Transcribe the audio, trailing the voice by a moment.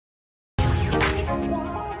Hello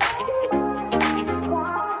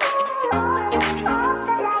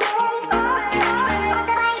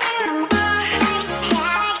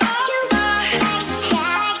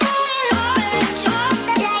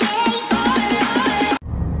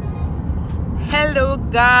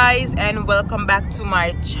guys, and welcome back to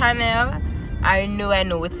my channel. I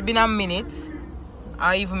know it's been a minute,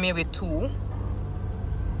 or even maybe two.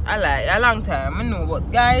 I like a long time, I know,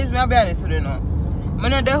 but guys, I'll be honest with you now. I'm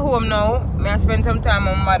not at home now. I spend some time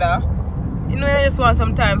with my mother. You know, you just want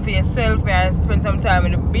some time for yourself. I spend some time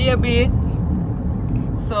with the baby.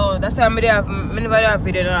 So that's why I never have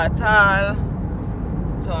video at all.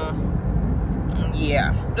 So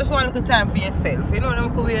yeah, just want a little time for yourself. You know what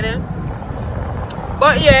I'm doing?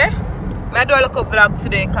 But yeah, I do a little vlog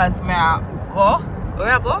today because I go.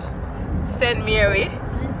 Where I go? St. Mary.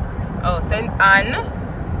 Oh, St. Anne.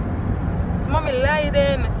 So mommy lie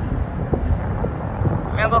then.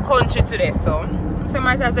 I go country today, so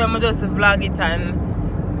might as well just vlog it and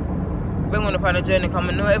bring on up on the journey. Because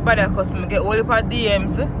I know everybody because I get all the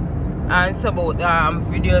DMs and it's about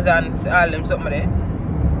videos and all them something there.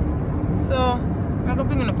 So I'm gonna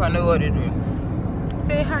bring on up on the road with you.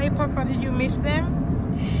 Say hi, Papa. Did you miss them?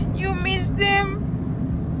 You missed them?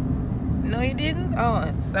 No, you didn't?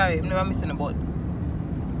 Oh, sorry, I'm never missing a boat.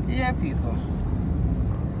 Yeah, people.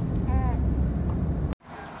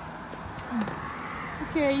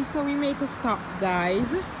 Okay, so we make a stop,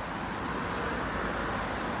 guys.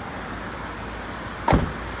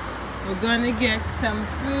 We're gonna get some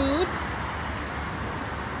fruit.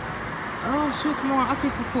 Oh, shoot, more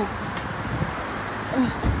aki for cook.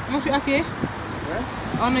 Must be aki? Yeah?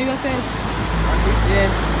 Oh, no, you said?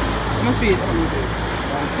 Yeah. Must be it.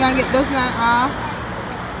 Can I get those nine off?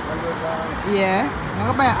 Yeah.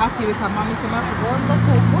 I'm gonna buy an aki because mommy said I have to go on the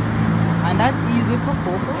cocoa. And that's easy for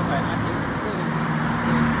cocoa.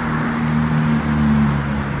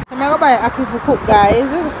 I'm gonna buy an aki for cook,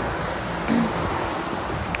 guys.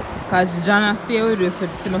 Because John stay with me for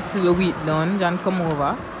still a week done. John come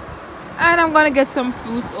over. And I'm gonna get some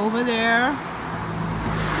fruits over there.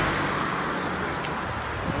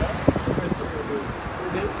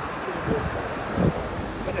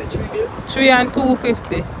 $3 and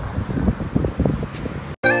 $2.50.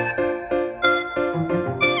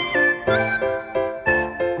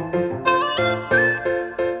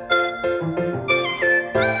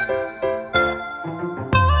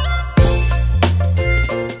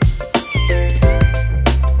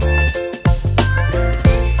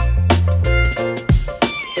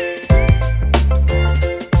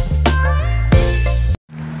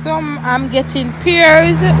 I'm getting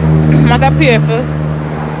pears. Not a pear for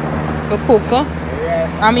cook.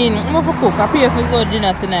 Yeah. I mean, not for cook. A pear for go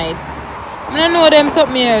dinner tonight. I don't know them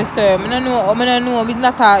something here, sir. I don't know. It's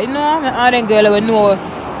not a, you know, all them girls will know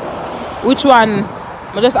which one.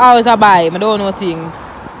 I just always a buy. I don't know things.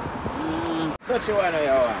 Touch one or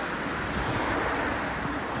your one?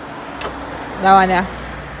 That one, yeah.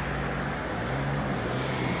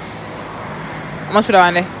 How much for that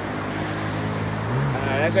one there?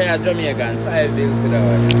 I'm going to Jamaican, $5 bills to that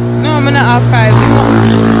one. No, I'm not have 5.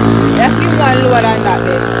 Let's give one lower than that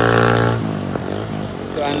then.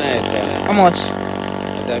 So nice, yeah. How much?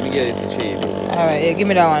 Let me get this cheap. Alright, yeah, give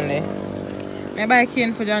me that one there. I buy a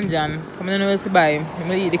cane for John. Come on, I know where to buy him. I'm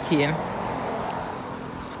going to eat the cane.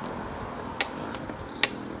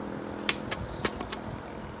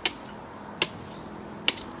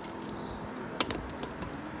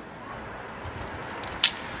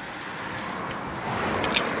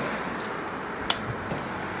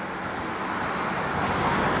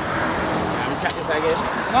 Check this again.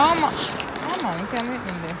 Oh man, you can wait in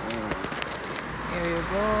there. Here you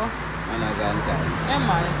go. Another time. Yeah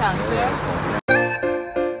man, thanks you.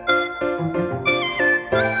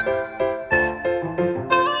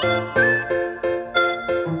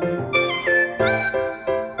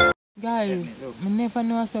 Guys, I never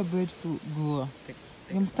know how breadfruit grow.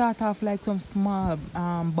 Them start off like some small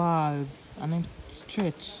balls and then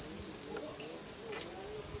stretch.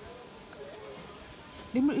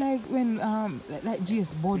 They look like when like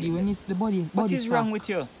Jay's body when it's the body. What is wrong with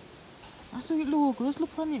you? I saw it look. Just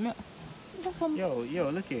look on it. Like some, yo,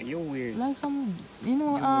 look here. You're weird. Like some, you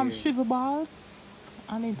know, shrivel balls,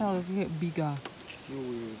 and then it get bigger. You're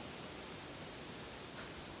weird.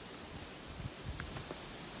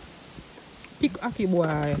 Pick Aki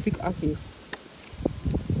boy. Pick Aki.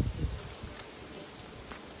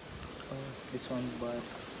 Oh, this one's bad.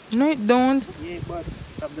 No, it don't. Yeah, but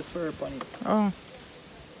have the fur upon it. Oh.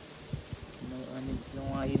 No,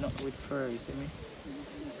 I eat not with fur, you see me?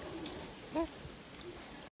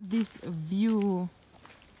 This view.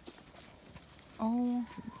 Oh.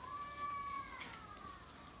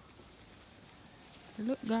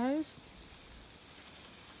 Look, guys.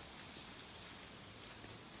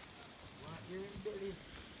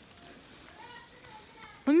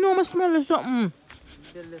 You know, I smell something.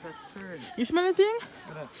 You smell anything?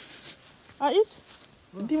 I eat?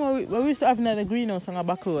 The thing what we used to have in the greenhouse on the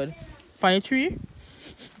back road. From the tree.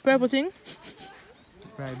 Purple thing.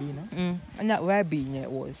 Ribena? And that ribena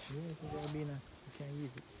it was. Yeah, it's ribena. You can't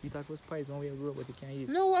use it. You thought it was spice when we grew up, but you can't use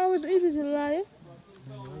it. No, I was easy to lie.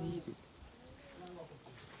 No, you eat it.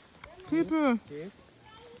 People. Yes.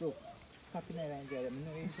 Look, stop in there and get it. No,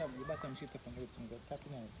 you have the bottom shift up and go to stop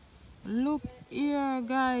in there. Look here,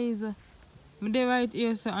 guys. I'm there right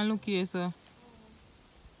here, sir, and look here, sir.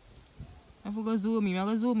 I forgot to zoom in. I'm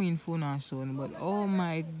going to zoom in phone and show you, but oh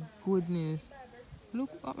my goodness. Look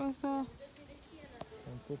up there, sir.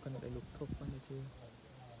 Coconut, they look tough on the tree.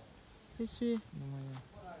 Which way?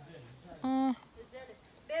 No,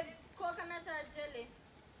 Babe, coconut or jelly?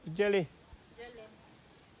 jelly. Jelly.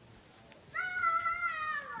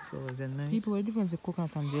 So is that nice? People, what difference is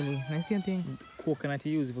coconut and jelly? The same thing. Coconut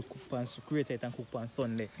you use if you cook pan, create it and cook pan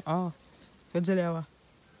Sunday. Oh, so jelly hour.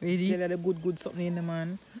 Ready? Jelly had a good something in there,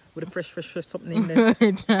 man. With a fresh something in there.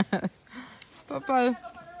 Papa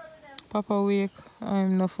awake.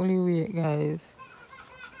 I'm not fully awake, guys.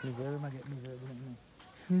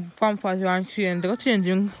 Pampers you and change. They go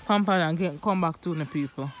changing pampers and come back to the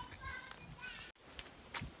people.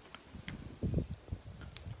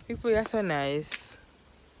 People, you're so nice.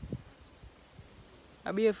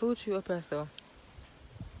 I'll be a food tree up here, so.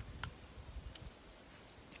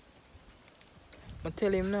 I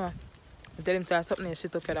tell him no. I tell him to have something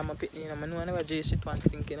shit up here that I'm picking. I know I never do shit once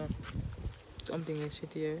thinking. Something is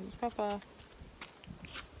shit here. Papa.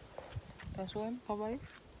 That's what Papa.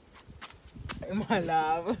 My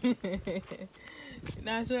love.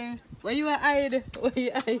 That's why. Where you hide? Where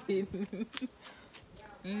you hide?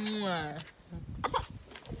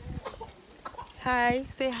 Hi.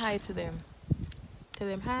 Say hi to them. Tell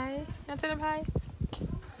them hi. Can I tell them hi?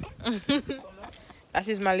 That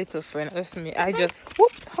is my little friend. That's me. I just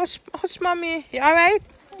whoop, hush, mommy. You alright?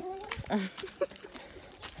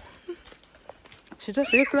 She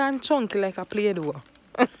just little and chunky like a Play-Doh.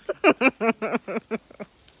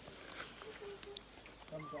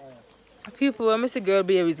 People, when I see girl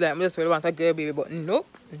babies, like, I just really want a girl baby, but nope,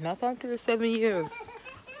 not until 7 years.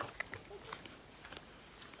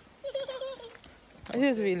 It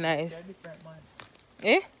is really nice.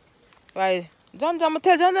 Eh? Why? John,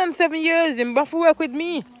 tell John 7 years, he have to work with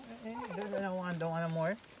me. Don't want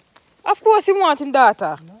more. Of course he want him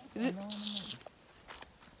daughter. No.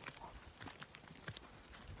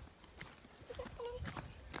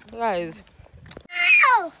 Guys.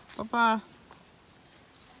 Papa.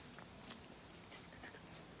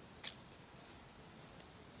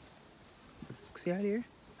 See her there?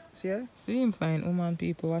 See her? See him fine, woman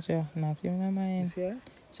people, watch her. Now, if you don't mind. See her?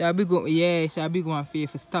 Shall be going, yeah, shall be going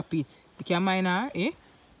for stop it. You can't mind her, eh?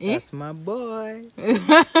 Eh? That's my boy.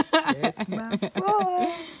 That's my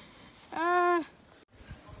boy.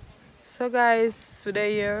 So guys,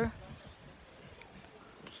 today here,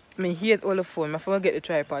 I hate all the phone. I forgot to get the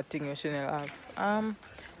tripod thing you shouldn't have. I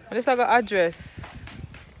just got address.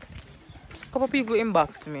 A couple people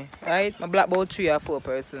inboxed me, right? I blocked about 3 or 4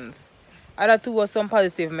 persons. Other 2 was some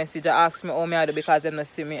positive message. I asked me how me I do because them not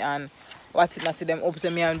see me and what's it not to them up to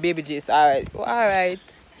me and baby J's. Alright. Well, alright.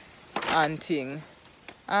 And thing.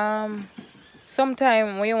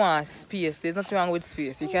 Sometimes when you want space, there's nothing wrong with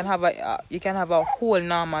space. You can have a whole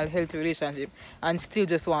normal healthy relationship and still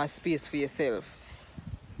just want space for yourself.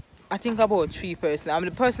 I think about 3 persons. I mean,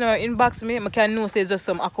 the person who inbox me, I can know say it's just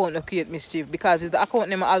some account that create mischief because it's the account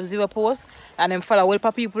name have 0 posts and them follow well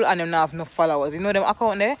for people and them not have no followers. You know them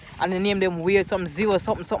account there and they name them weird some 0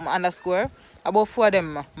 something underscore. About 4 of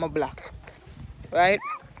them my black. Right?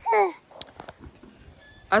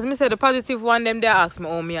 As me said, the positive one them they ask me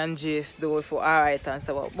how me and Jace do it for alright and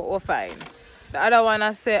so but we're fine. The other one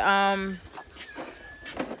I say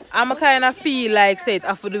I'm kind of feel like say it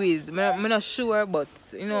have to do it. I'm not sure, but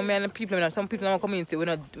you know, me and the people, some people in our community, we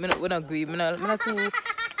not agree. We not too.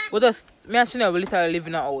 We just me and Chanel we literally live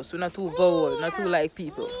in a house. We're not too gold, not too like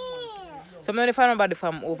people. So I'm not find nobody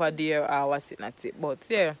from over there or what's it not it. But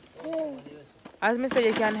yeah, as me say,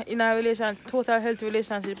 you can in a total healthy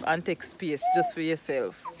relationship and take space just for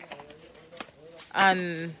yourself.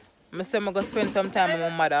 And I say I'm gonna spend some time with my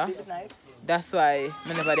mother. That's why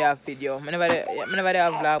I never have video. I never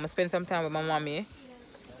have vlog. I spend some time with my mommy.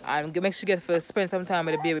 And make sure to spend some time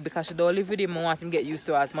with the baby because she don't live with him. I want him to get used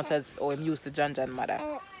to her as much as I'm used to John mother.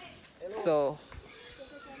 So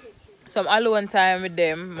I'm alone time with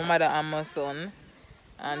them, my mother and my son.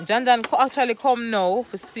 And Jan actually come now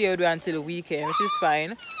for stay with me until the weekend, which is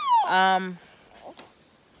fine.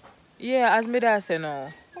 Yeah, as me dad say now.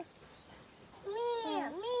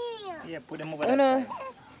 Yeah, put them over that side.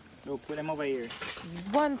 Look, put them over here.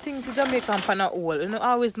 One thing to Jamaican pan at all, I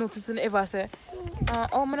always noticing ever say, oh,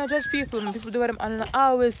 I'm not judge people, people do what them, and I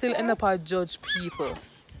always still end up at judge people.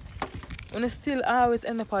 I still always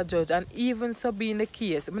end up at judge, and even so being the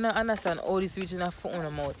case, I don't understand all this reaching a foot on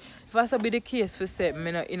the mouth. If I so be the case for say, I'm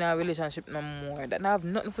not in a relationship no more, that have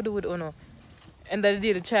nothing to do with End of the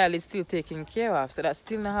day, the child is still taken care of, so that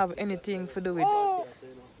still not have anything to do with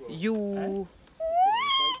you.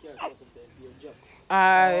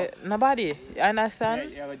 Nobody, you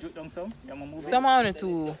understand? Yeah, you have a joke down some? You have a movie? Some are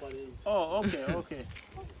too Oh, okay.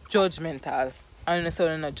 judgmental. And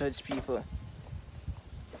so not judge people.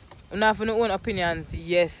 You have your own opinions,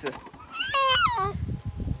 yes.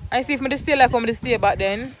 I see if I stay like I stay back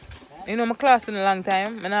then. You know my class in a long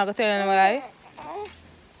time. I'm not going to tell anyone why.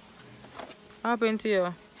 What happened to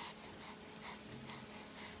you?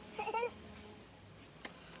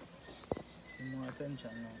 More attention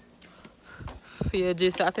now. Yeah,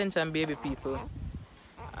 just attention, baby people.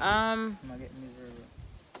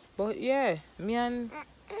 But yeah, me and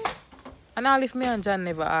all if me and John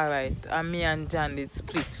never alright, and me and John did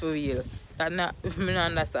split for real. That not, me don't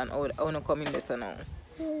understand how I come in this now.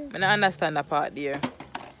 I don't understand that part there.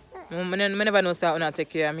 I never know how to take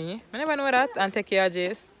care of me. I never know that and take care of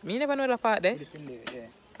Jace. Me never know that part there.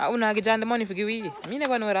 I won't give John the money for give me. Me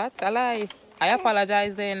never know that. I lie. I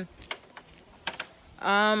apologize then.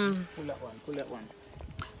 Pull that one.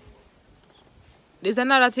 There's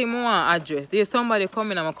another thing I want to address. There's somebody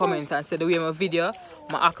coming in my comments and said the way my video,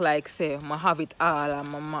 I act like say I have it all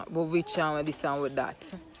and I rich and with this and with that.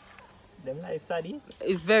 Them life sad.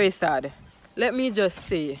 It's very sad. Let me just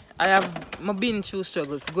say, I've been through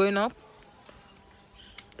struggles growing up,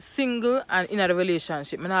 single and in a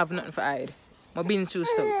relationship. I don't have nothing for hide. I've been through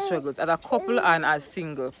struggles as a couple and as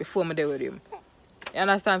single before I deal with him. You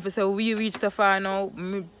understand? For so we reached so far now,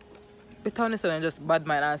 but honestly, I'm just bad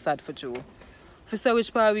mind and sad for you. For so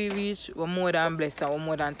which part we reach, we're more than blessed and we're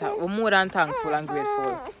more than thankful and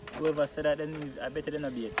grateful. Whoever said that, then I bet they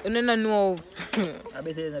don't be it. You don't know. I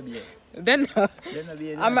bet they don't be it. Then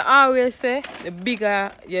I'm always say the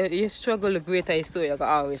bigger you struggle, the greater your story you can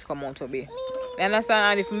always come out to be. You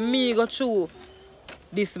understand? And if me go through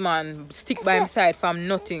this man, stick by his side from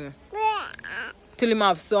nothing till him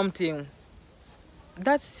have something,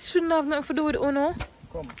 that shouldn't have nothing to do with Uno.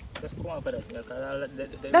 Let's come on for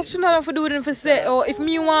that. That shouldn't have to do with him for say, oh, if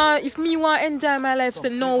me want enjoy my life, say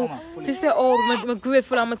no. If you say, oh, I'm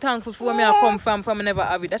grateful and I'm thankful for where I come from I never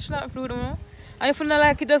have it. That shouldn't have to do with him. And if you don't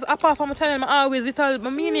like it, just apart from my channel, I always I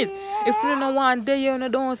mean it. If you don't want day, you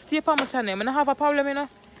don't stay on my channel. I don't have a problem, you know.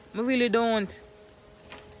 I really don't.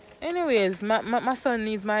 Anyways, my son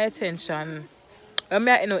needs my attention. Let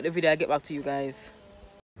me end out the video. I'll get back to you guys.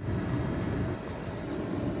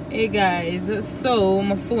 Hey guys, so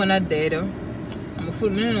my phone is dead.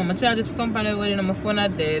 My charger to company and my phone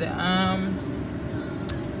is dead. I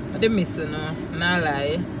miss you, no, not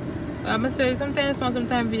lie. I'm gonna say sometimes want some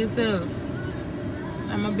time for yourself.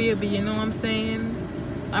 I'm a baby, you know what I'm saying?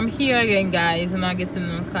 I'm here again, guys, and I get to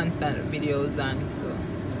know constant videos and so.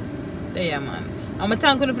 There, man. I'm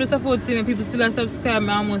thankful for the support. See, when people still are subscribed,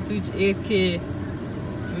 I almost reach 8K.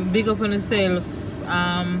 Big up on yourself.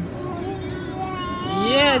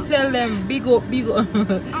 Yeah, tell them big up.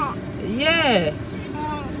 Yeah.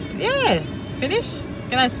 Finish?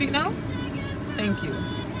 Can I speak now? Thank you.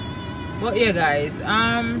 But yeah, guys,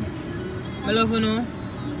 I love you.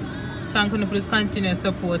 Thank you for this continuous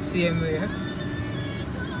support, same way.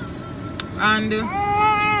 And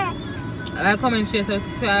like, comment, share,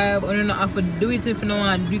 subscribe. I don't have to do it if you don't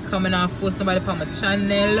want to do it. Come and force nobody on my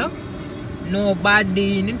channel.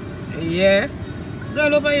 Nobody. Yeah.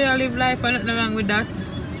 Girl over here live life and nothing wrong with that.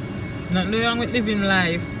 Nothing wrong with living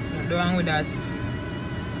life. Nothing wrong with that.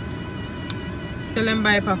 Tell them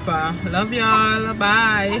bye, Papa. Love y'all.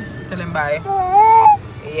 Bye. Tell them bye.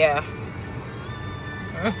 Yeah.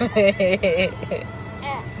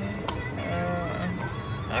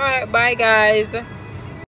 Alright, bye guys.